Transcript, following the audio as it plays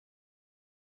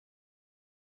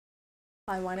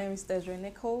Hi, my name is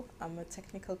Desiree. I'm a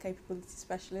technical capability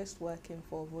specialist working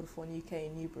for Vodafone UK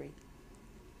in Newbury.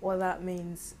 What that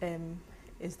means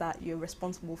is that you're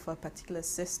responsible for a particular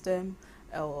system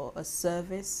or a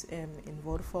service in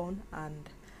Vodafone, and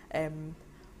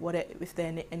if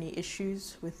there are any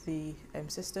issues with the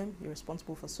system, you're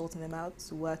responsible for sorting them out,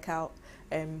 to work out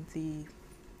the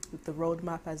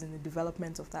roadmap as in the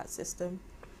development of that system.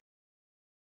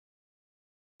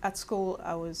 At school,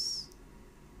 I was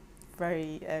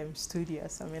very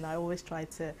studious. I mean, I always try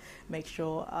to make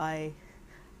sure I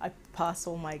pass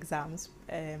all my exams.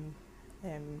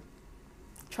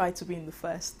 Try to be in the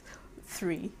first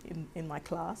three in my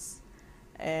class.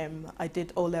 I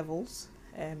did ALevels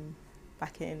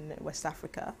back in West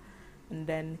Africa, and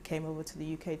then came over to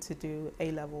the UK to do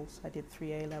A-levels. I did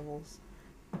 3 A-levels.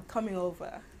 Coming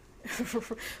over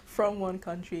from one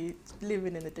country,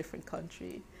 living in a different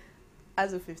country,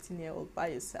 as a 15-year-old by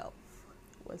yourself,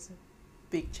 was a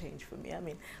big change for me. I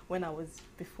mean, when I was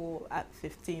at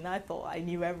 15, I thought I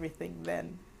knew everything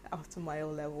then after my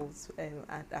O-levels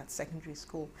at secondary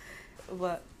school.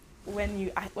 But when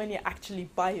you're actually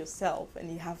by yourself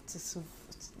and you have to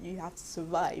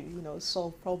survive,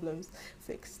 solve problems,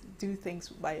 do things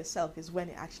by yourself, is when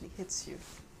it actually hits you.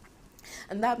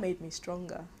 And that made me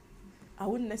stronger. I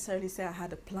wouldn't necessarily say I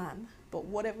had a plan, but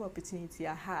whatever opportunity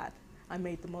I had, I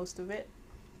made the most of it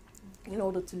in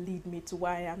order to lead me to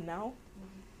where I am now.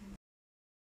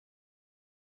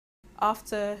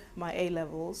 After my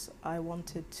A-levels, I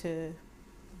wanted to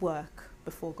work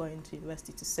before going to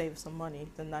university to save some money.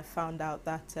 Then I found out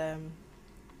that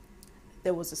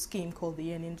there was a scheme called the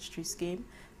Year in Industry scheme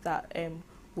that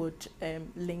would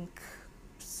link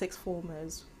sixth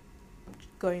formers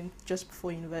going just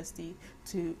before university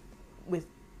with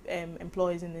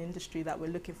employers in the industry that were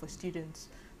looking for students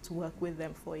to work with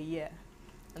them for a year.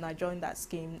 And I joined that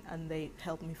scheme, and they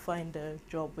helped me find a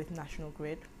job with National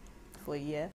Grid for a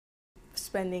year.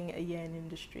 Spending a year in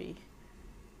industry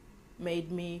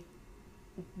made me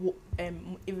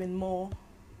even more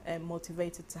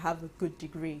motivated to have a good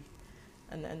degree,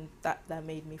 and that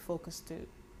made me focus to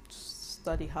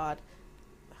study hard.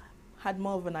 Had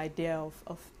more of an idea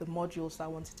of the modules I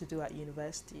wanted to do at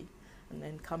university, and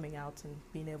then coming out and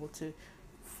being able to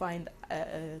find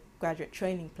a graduate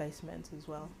training placement as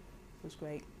well was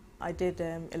great. I did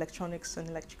electronics and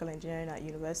electrical engineering at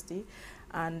university,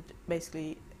 and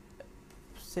basically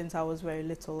since I was very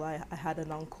little, I had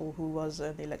an uncle who was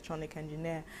an electronic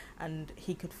engineer, and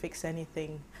he could fix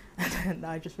anything, and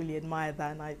I just really admired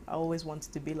that, and I always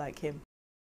wanted to be like him.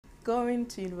 Going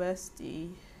to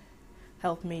university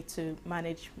helped me to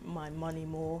manage my money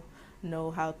more,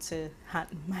 know how to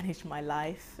manage my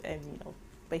life, and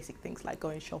basic things like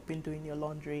going shopping, doing your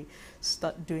laundry,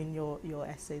 doing your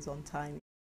essays on time.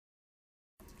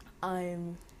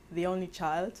 I'm the only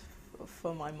child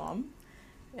for my mom.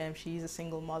 She's a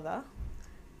single mother,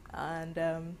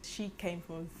 and she came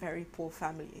from a very poor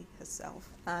family herself,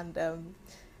 and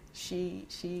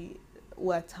she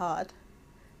worked hard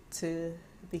to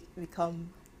become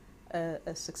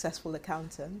a successful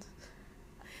accountant.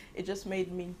 It just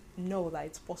made me know that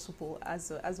it's possible as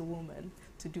a woman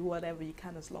to do whatever you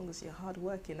can as long as you're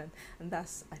hardworking, and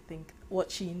that's, I think,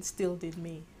 what she instilled in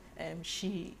me.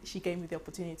 She gave me the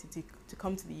opportunity to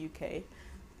come to the UK,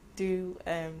 do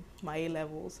my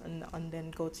A-levels, and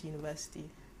then go to university,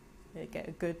 get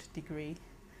a good degree,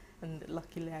 and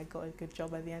luckily I got a good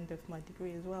job at the end of my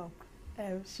degree as well.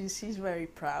 She's very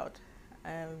proud,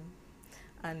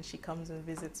 and she comes and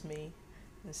visits me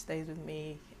and stays with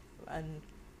me,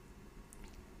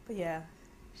 but yeah,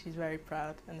 she's very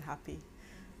proud and happy.